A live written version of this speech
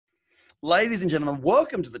Ladies and gentlemen,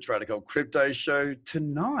 welcome to the Trader Cobb Crypto Show.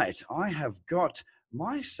 Tonight, I have got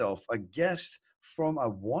myself a guest from a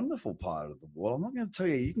wonderful part of the world. I'm not going to tell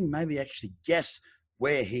you, you can maybe actually guess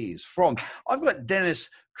where he is from. I've got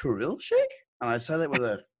Dennis Kurilchik, and I say that with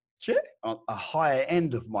a check on a higher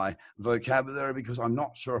end of my vocabulary because I'm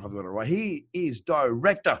not sure if I've got it right. He is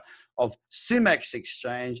director of Cimex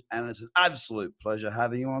Exchange, and it's an absolute pleasure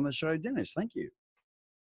having you on the show, Dennis. Thank you.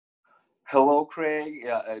 Hello, Craig.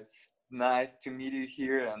 Yeah, it's nice to meet you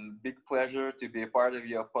here and big pleasure to be a part of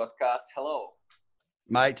your podcast. Hello.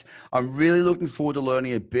 Mate, I'm really looking forward to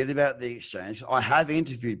learning a bit about the exchange. I have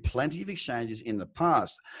interviewed plenty of exchanges in the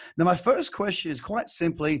past. Now, my first question is quite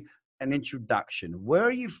simply an introduction. Where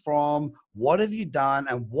are you from? What have you done?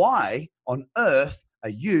 And why on earth are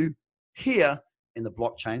you here in the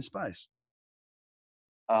blockchain space?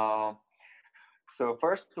 So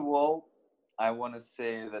first of all, I want to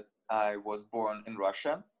say that I was born in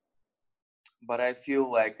Russia, but I feel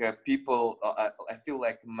like I feel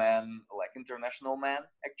like a man, like international man,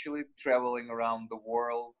 actually traveling around the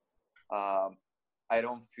world. Um, I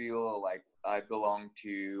don't feel like I belong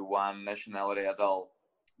to one nationality at all,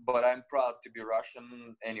 but I'm proud to be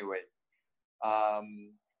Russian anyway.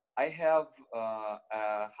 Um, I have a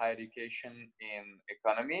high education in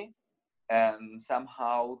economy, and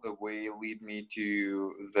somehow the way lead me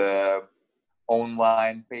to the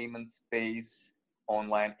online payment space,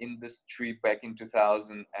 online industry back in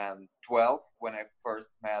 2012 when I first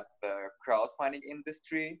met the crowdfunding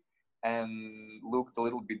industry and looked a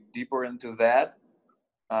little bit deeper into that.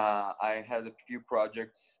 I had a few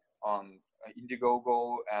projects on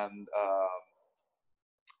Indiegogo and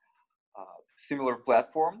similar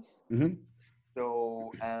platforms. Mm-hmm.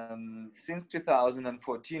 So, and since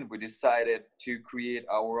 2014, we decided to create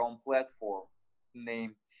our own platform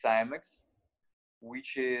named Cimex,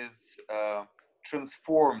 which is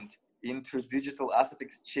transformed into digital asset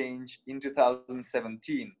exchange in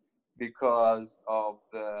 2017 because of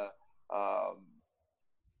the um,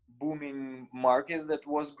 booming market that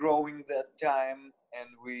was growing that time, and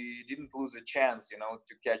we didn't lose a chance, to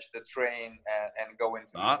catch the train and go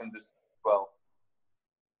into this industry as well.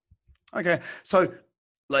 Okay, so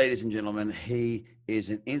ladies and gentlemen, he is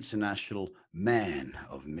an international man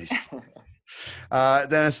of mystery.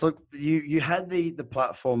 Dennis, look, you had the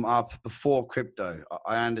platform up before crypto.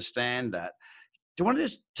 I understand that. Do you want to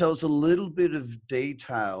just tell us a little bit of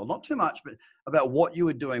detail, not too much, but about what you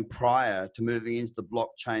were doing prior to moving into the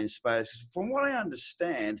blockchain space? 'Cause from what I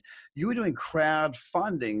understand, you were doing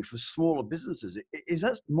crowdfunding for smaller businesses. Is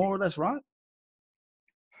that more or less right?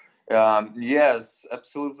 Yes,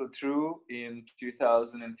 absolutely true. In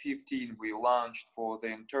 2015, we launched for the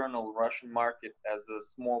internal Russian market as a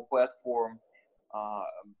small platform, uh,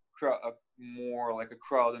 more like a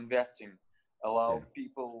crowd investing, Yeah.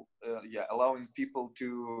 allowing people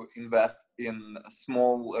to invest in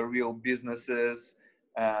small real businesses.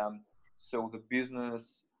 Um, so the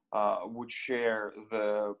business would share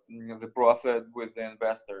the profit with the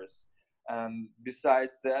investors. And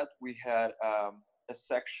besides that, we had a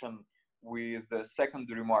section with the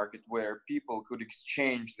secondary market where people could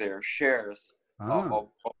exchange their shares Ah. of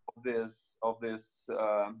this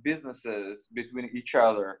businesses between each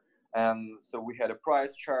other. And so we had a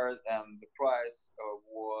price chart, and the price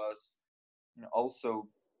was also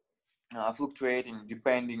fluctuating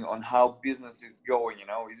depending on how business is going.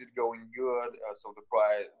 Is it going good? So the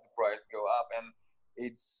price go up, and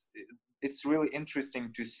it's it's really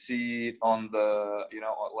interesting to see it on the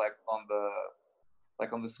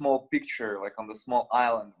like on the small picture, like on the small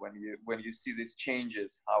island, when you see these changes,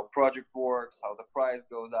 how project works, how the price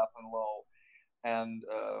goes up and low. And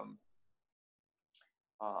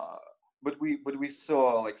uh, but we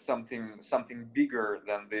saw like something bigger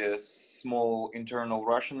than this small internal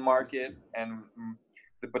Russian market, and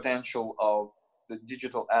the potential of the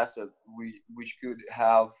digital asset, which could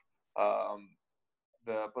have um,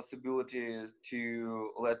 the possibility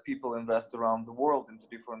to let people invest around the world into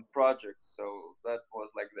different projects. So that was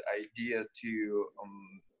like the idea to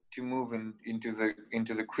move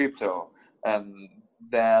into the crypto. And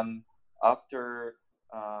then after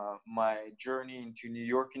my journey into New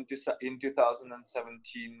York in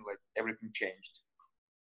 2017, like everything changed.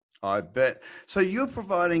 I bet. So you're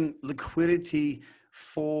providing liquidity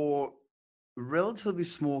for relatively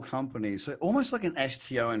small companies, so almost like an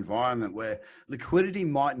STO environment where liquidity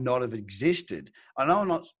might not have existed. I know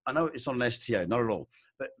it's not an STO, not at all,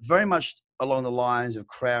 but very much along the lines of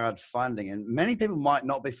crowdfunding. And many people might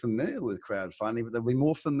not be familiar with crowdfunding, but they'll be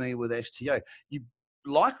more familiar with STO. You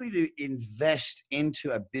likely to invest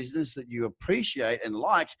into a business that you appreciate and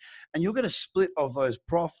like, and you'll get a split of those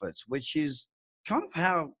profits, which is kind of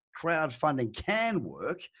how crowdfunding can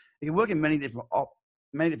work. It can work in many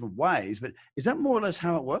different ways, but is that more or less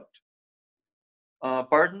how it worked?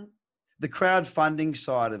 Pardon? The crowdfunding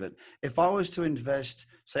side of it. If I was to invest,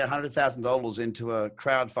 say, $100,000 into a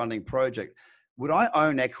crowdfunding project, would I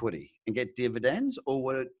own equity and get dividends, or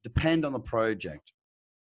would it depend on the project?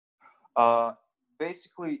 Uh,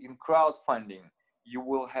 Basically, in crowdfunding, you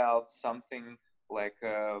will have something like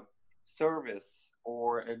a service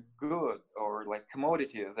or a good or like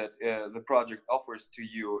commodity that the project offers to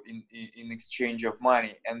you in exchange of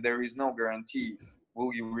money, and there is no guarantee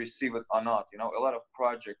will you receive it or not. You know, a lot of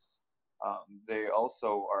projects they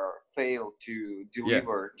also are fail to Yeah.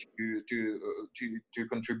 deliver to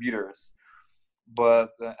contributors.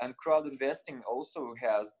 But and crowd investing also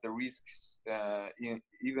has the risks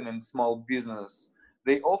even in small business.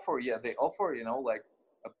 They offer you know like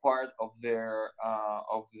a part of their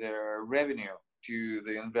revenue to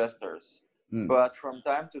the investors, Mm. but from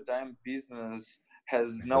time to time business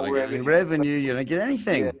has You're no not going to get any revenue. revenue. You don't get Yeah,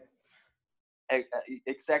 anything.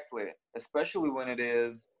 exactly, especially when it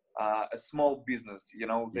is a small business. You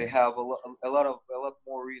know, they Yeah. have a lot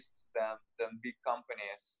more risks than big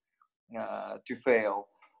companies to fail.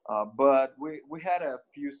 But we had a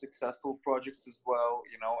few successful projects as well,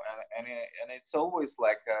 you know, and it's always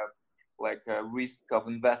like a risk of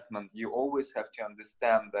investment. You always have to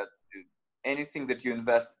understand that anything that you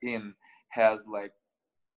invest in has like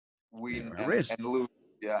Yeah. win A risk. and lose.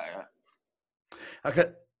 Yeah, yeah.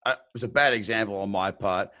 Okay. It was a bad example on my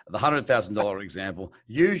part. The $100,000 example.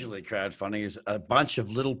 Usually, crowdfunding is a bunch of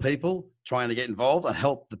little people trying to get involved and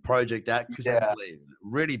help the project out because they Yeah. believe.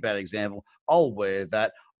 Really bad example. I'll wear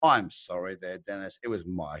that. I'm sorry, there, Dennis. It was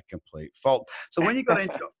my complete fault. So when you got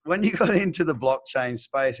into the blockchain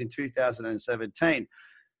space in 2017,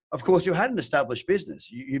 of course, you had an established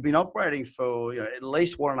business. You've been operating for at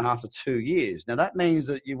least 1.5 to 2 years. Now, that means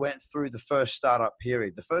that you went through the first startup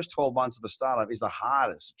period. The first 12 months of a startup is the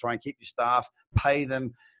hardest to try and keep your staff, pay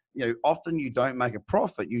them. Often you don't make a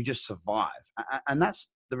profit, you just survive. And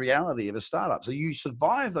that's the reality of a startup. So you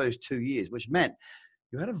survived those 2 years, which meant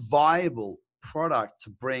you had a viable product to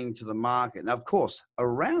bring to the market. Now, of course,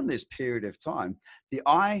 around this period of time, the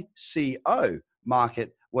ICO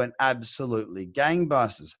market went absolutely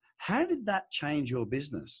gangbusters. How did that change your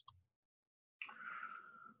business?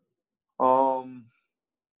 Um,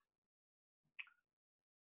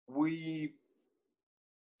 we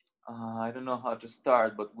I don't know how to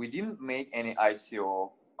start, but we didn't make any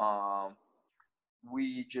ICO.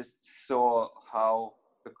 We just saw how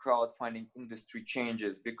the crowdfunding industry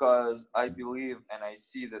changes, because I believe and I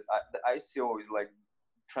see that the ICO is like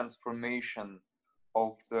transformation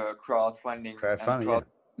of the crowdfunding and Crowdfunding, crowd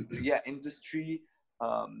yeah. yeah industry.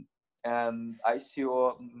 And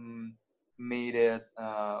ICO made it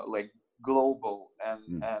like global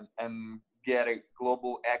Mm. and get a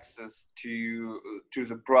global access to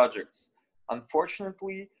the projects.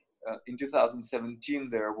 Unfortunately, in 2017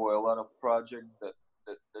 there were a lot of projects that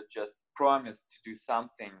just promised to do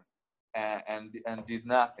something and did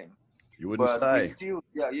nothing. You wouldn't But we say. still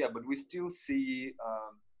but we still see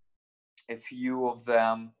a few of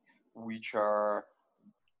them which are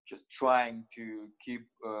just trying to keep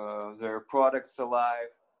their products alive.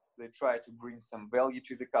 They try to bring some value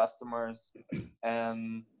to the customers,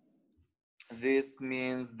 and this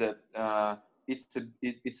means that it's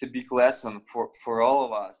a big lesson for all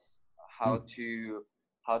of us how Mm. to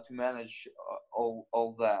manage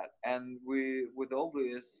all that. And we with all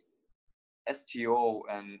this STO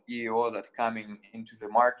and EO that coming into the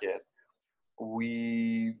market,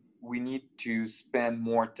 we need to spend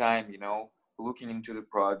more time, you know, looking into the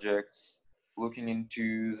projects, looking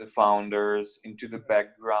into the founders, into the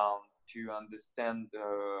background, to understand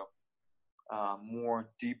more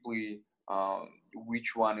deeply which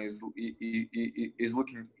one is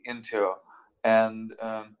looking into. And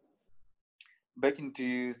back in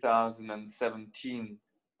 2017,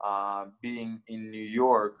 being in New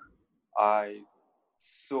York, I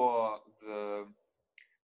saw the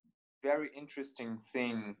very interesting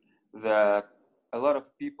thing that a lot of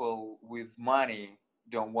people with money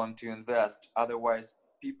don't want to invest. Otherwise,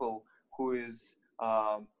 people who is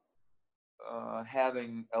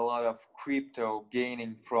having a lot of crypto,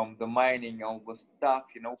 gaining from the mining, all the stuff,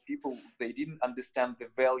 you know, people, they didn't understand the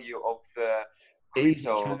value of the Easy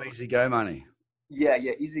crypto. come, easy go money. Yeah,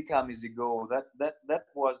 easy come, easy go. That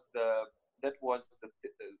was the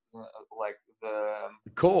like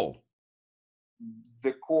The core.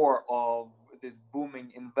 the core of this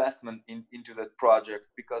booming investment into that project,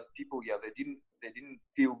 because people, they didn't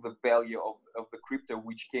feel the value of the crypto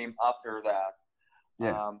which came after that.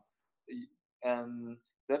 Yeah. um, and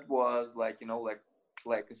that was like, you know, like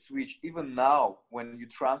like a switch. Even now, when you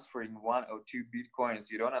transferring 1 or 2 bitcoins,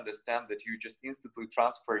 you don't understand that you just instantly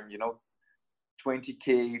transferring,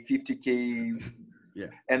 20K, 50K, Yeah.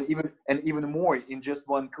 and even more in just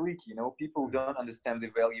one click. People don't understand the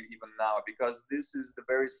value even now, because this is the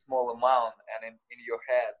very small amount, and in your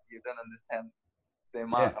head you don't understand the Yeah.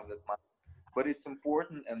 amount of that money. But it's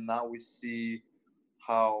important, and now we see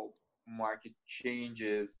how market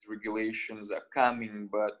changes, regulations are coming,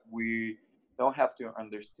 but we don't have to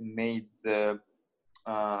underestimate the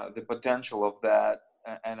potential of that.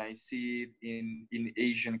 And I see it in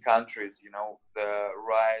Asian countries, the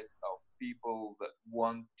rise of people that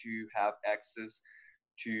want to have access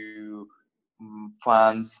to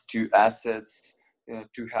funds, to assets,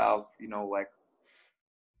 to have, to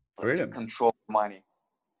Freedom. control money.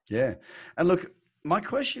 Yeah. And look, my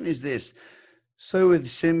question is this. So with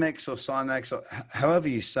Cimex or Cymex, or however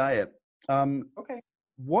you say it, Okay.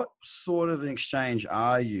 what sort of an exchange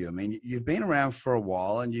are you? I mean, you've been around for a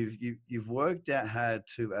while, and you've worked out how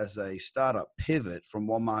to, as a startup, pivot from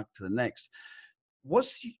one market to the next.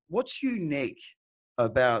 What's unique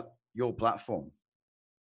about your platform?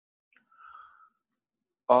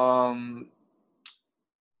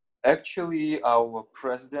 Actually, our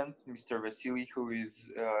president, Mr. Vasily, who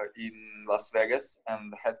is in Las Vegas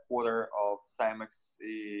and the headquarter of Cymex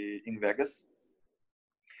in Vegas,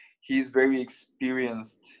 he's very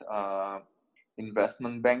experienced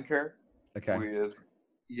investment banker Okay.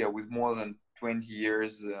 with more than 20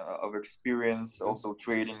 years of experience, also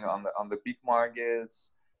trading on the big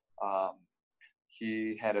markets. Um,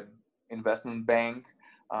 he had an investment bank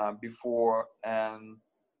before, and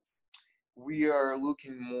we are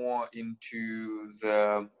looking more into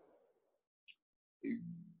the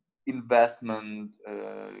investment,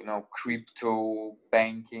 crypto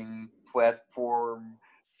banking platform,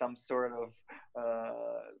 some sort of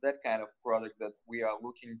that kind of product that we are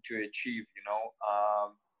looking to achieve.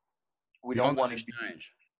 We don't Beyond want that to be,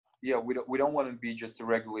 exchange. yeah, we don't want to be just a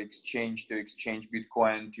regular exchange to exchange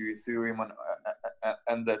Bitcoin to Ethereum,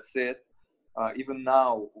 and that's it. Even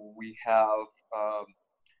now, we have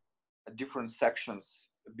different sections.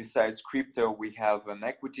 Besides crypto, we have an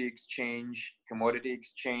equity exchange, commodity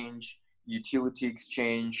exchange, utility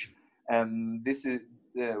exchange, and this is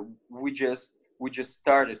we just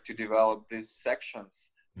started to develop these sections.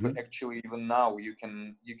 But actually, even now, you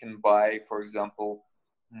can buy, for example,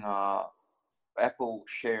 uh, Apple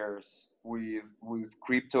shares with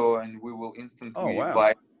crypto, and we will Oh, instantly wow.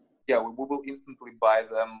 buy. Yeah, we will instantly buy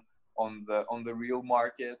them on the real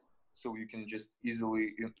market. So you can just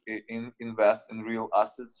easily invest in real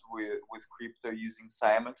assets with crypto using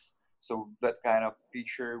Cymex. So that kind of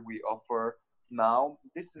feature we offer now.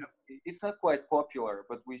 It's not quite popular,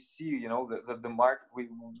 but we see, the market.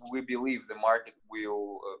 We believe the market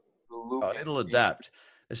will look Oh, it'll adapt,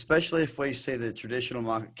 especially if we see the traditional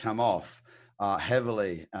market come off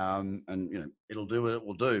heavily, and it'll do what it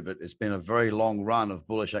will do. But it's been a very long run of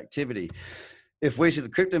bullish activity. If we see the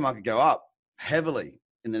crypto market go up heavily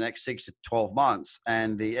in the next 6 to 12 months,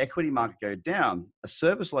 and the equity market go down, a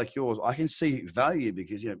service like yours, I can see value,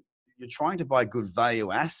 because you're trying to buy good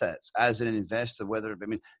value assets as an investor. Whether I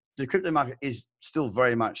mean, the crypto market is still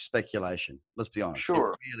very much speculation. Let's be honest, it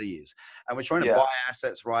sure. really is, and we're trying to Yeah, buy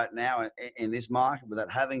assets right now in this market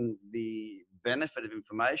without having the benefit of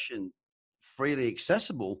information freely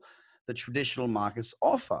accessible that traditional markets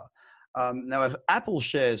offer. Now, if Apple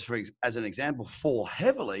shares, as an example, fall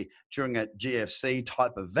heavily during a GFC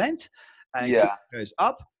type event and crypto yeah. goes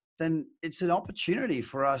up, then it's an opportunity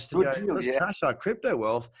for us to Good go, deal. let's Yeah. cash our crypto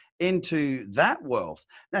wealth into that wealth.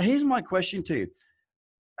 Now, here's my question to you.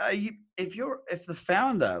 If the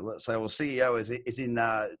founder, let's say, or CEO is in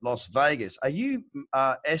Las Vegas, are you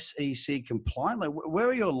SEC compliant? Like, where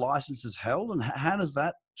are your licenses held, and how does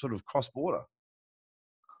that sort of cross border?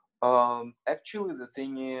 Actually, the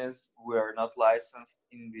thing is, we are not licensed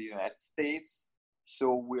in the United States,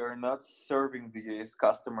 so we are not serving the US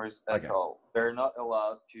customers at Okay. all. They're not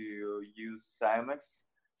allowed to use Cymex.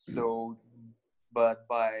 Mhm. So, but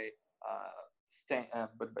by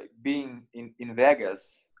being in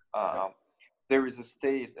Vegas, Yep. there is a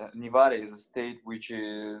state, Nevada is a state which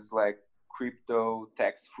is like crypto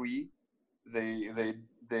tax free.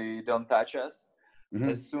 They don't touch us Mhm.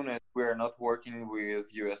 as soon as we're not working with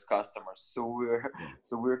US customers. So we're Yeah.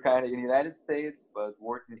 so we're kind of in the United States but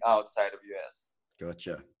working outside of US.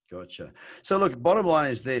 Gotcha. Gotcha. So look, bottom line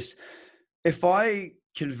is this. If I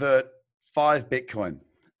convert 5 Bitcoin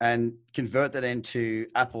and convert that into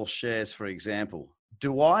Apple shares, for example,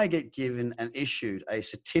 do I get given and issued a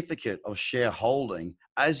certificate of shareholding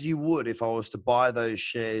as you would if I was to buy those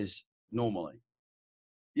shares normally?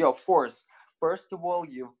 Yeah, of course. first of all,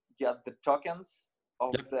 you get the tokens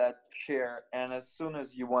of Yep. that share, and as soon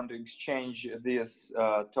as you want to exchange this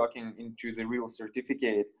token into the real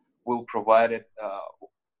certificate, we'll provide it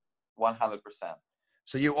 100%.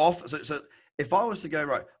 So you offer. So if I was to go,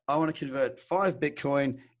 right, I want to convert 5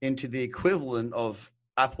 Bitcoin into the equivalent of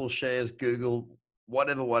Apple shares, Google,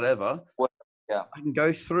 whatever. Yeah. I can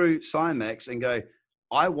go through Cymex and go,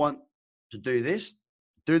 I want to do this,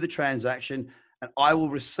 do the transaction, and I will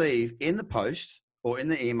receive in the post or in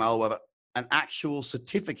the email, whatever, an actual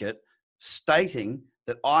certificate stating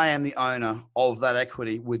that I am the owner of that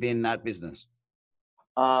equity within that business.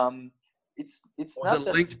 It's Or not is it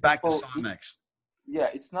that linked back to simple. Cymex? Yeah,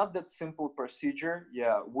 it's not that simple procedure.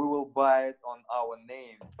 Yeah, we will buy it on our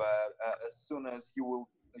name, but as soon as you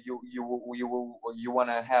want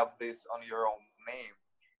to have this on your own name,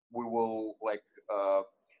 we will like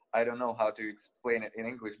I don't know how to explain it in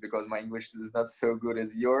English because my English is not so good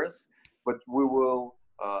as yours, but we will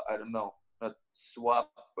I don't know, not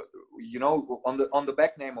swap, but on the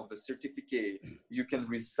back name of the certificate you can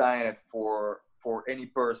resign it for any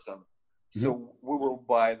person. So we will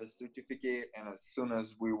buy the certificate, and as soon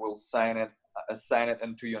as we will assign it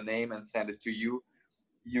into your name and send it to you,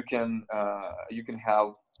 you can have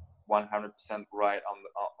 100% right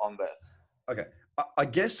on this. Okay. I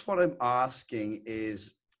guess what I'm asking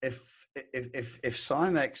is if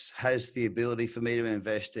Cymex has the ability for me to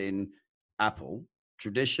invest in Apple,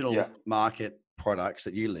 traditional market products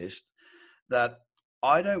that you list, that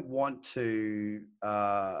I don't want to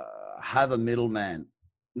have a middleman.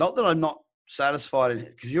 Not that I'm not satisfied in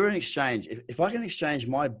it, because you're an exchange. If I can exchange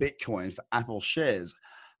my Bitcoin for Apple shares,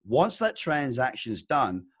 once that transaction's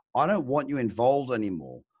done, I don't want you involved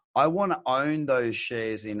anymore. I want to own those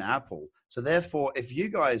shares in Apple. So therefore, if you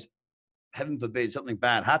guys, heaven forbid, something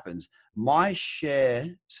bad happens, my share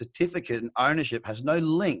certificate and ownership has no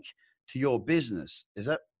link to your business. Is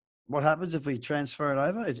that what happens if we transfer it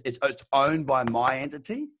over? It's owned by my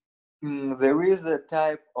entity? There is a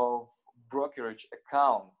type of brokerage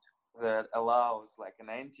account that allows like an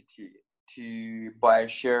entity to buy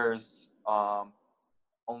shares on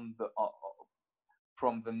the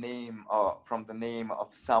from the name of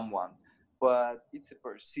someone, but it's a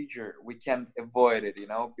procedure. We can't avoid it,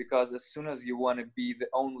 because as soon as you want to be the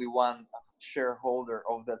only one shareholder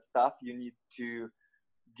of that stuff, you need to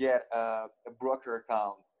get a broker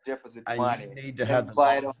account, deposit And money, you need to have and the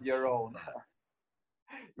buy it on license your for own. that,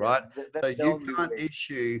 right? That's So the you only can't way.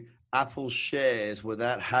 issue Apple shares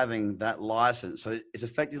without having that license. So it's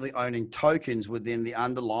effectively owning tokens within the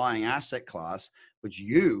underlying asset class, which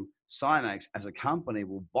you, Cymex, as a company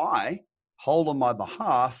will buy, hold on my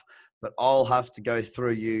behalf, but I'll have to go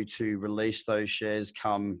through you to release those shares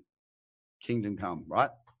come kingdom come, right?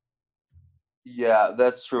 Yeah,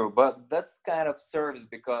 that's true. But that's kind of service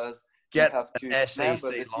because you Get have to an remember SEC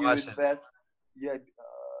that you license. invest. Yeah,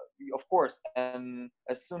 of course. And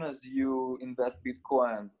as soon as you invest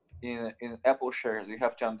Bitcoin in Apple shares, you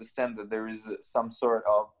have to understand that there is some sort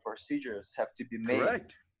of procedures have to be made.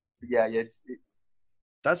 Correct. Yeah,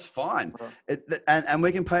 That's fine. And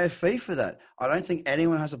we can pay a fee for that. I don't think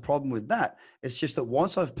anyone has a problem with that. It's just that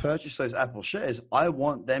once I've purchased those Apple shares, I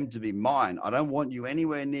want them to be mine. I don't want you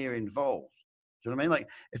anywhere near involved. Do you know what I mean? Like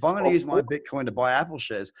if I'm going to use my Bitcoin to buy Apple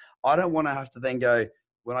shares, I don't want to have to then go,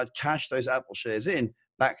 when I cash those Apple shares in,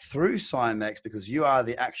 back through Cymex, because you are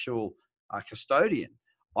the actual custodian.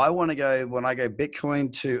 I want to go, when I go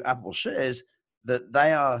Bitcoin to Apple shares, that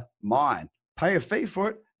they are mine. Pay a fee for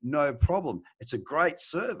it. No problem. It's a great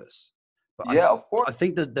service, but yeah, of course. I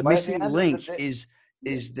think that the By the missing end of the link day, is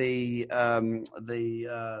the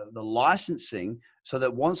licensing, so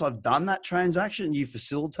that once I've done that transaction, you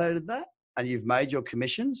facilitated that, and you've made your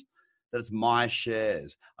commissions, that it's my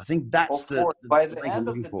shares. I think that's of course, by the link I'm end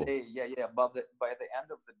of looking the for. day, but by the end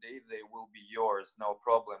of the day, they will be yours, no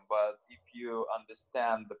problem. But if you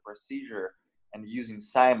understand the procedure and using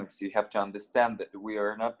Cymex, you have to understand that we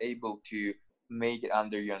are not able to make it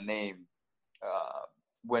under your name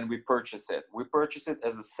when we purchase it. We purchase it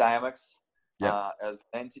as a Cymex, as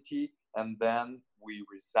an entity, and then we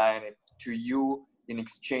resign it to you in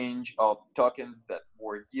exchange of tokens that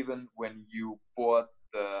were given when you bought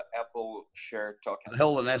the Apple share token.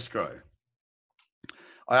 Held an escrow.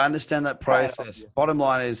 I understand that process. Bottom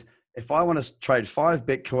line is, if I want to trade 5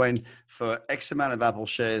 Bitcoin for X amount of Apple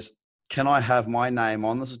shares, can I have my name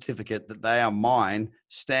on the certificate that they are mine,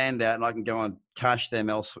 stand out, and I can go and cash them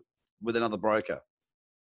else with another broker?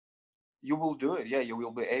 You will do it. Yeah, you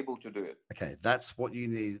will be able to do it. Okay, that's what you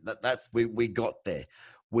need. We got there.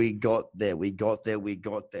 We got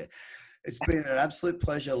there. It's been an absolute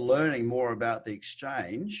pleasure learning more about the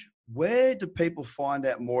exchange. where do people find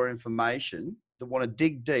out more information that want to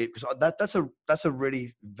dig deep? Because that's a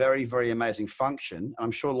really very, very amazing function.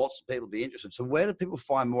 I'm sure lots of people will be interested. So where do people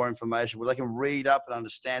find more information where they can read up and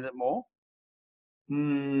understand it more?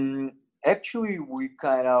 Mm, Actually, we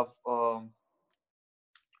kind of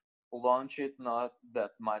launched it not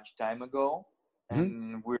that much time ago, Mm-hmm.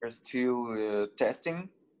 and we're still testing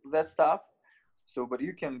that stuff. So, but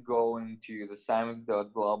you can go into the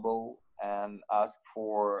Simex.global and ask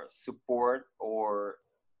for support, or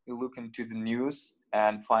you look into the news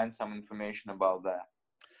and find some information about that.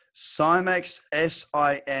 Simex,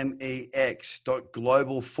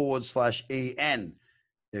 simex.global/EN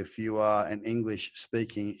if you are an English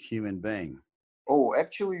speaking human being. Oh,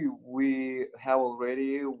 actually, we have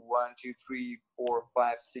already 1, 2, 3, 4,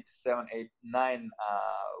 5, 6, 7, 8, 9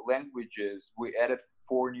 languages. We added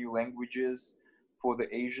 4 new languages for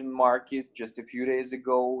the Asian market just a few days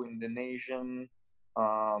ago: Indonesian,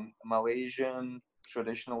 Malaysian,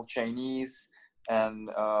 traditional Chinese, and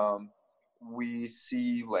we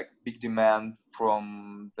see like big demand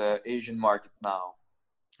from the Asian market now.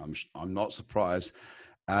 I'm not surprised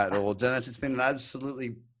at all. Dennis, it's been an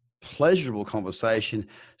absolutely pleasurable conversation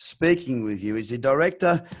speaking with you. He's the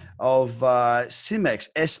director of Simex,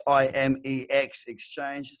 SIMEX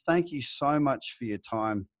Exchange. Thank you so much for your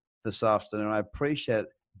time this afternoon. I appreciate it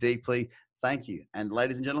deeply. Thank you. And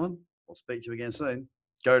ladies and gentlemen, we'll speak to you again soon.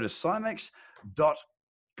 Go to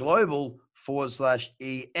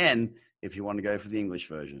simex.global/EN if you want to go for the English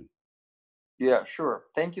version. Yeah, sure.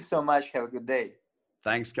 Thank you so much. Have a good day.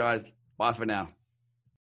 Thanks, guys. Bye for now.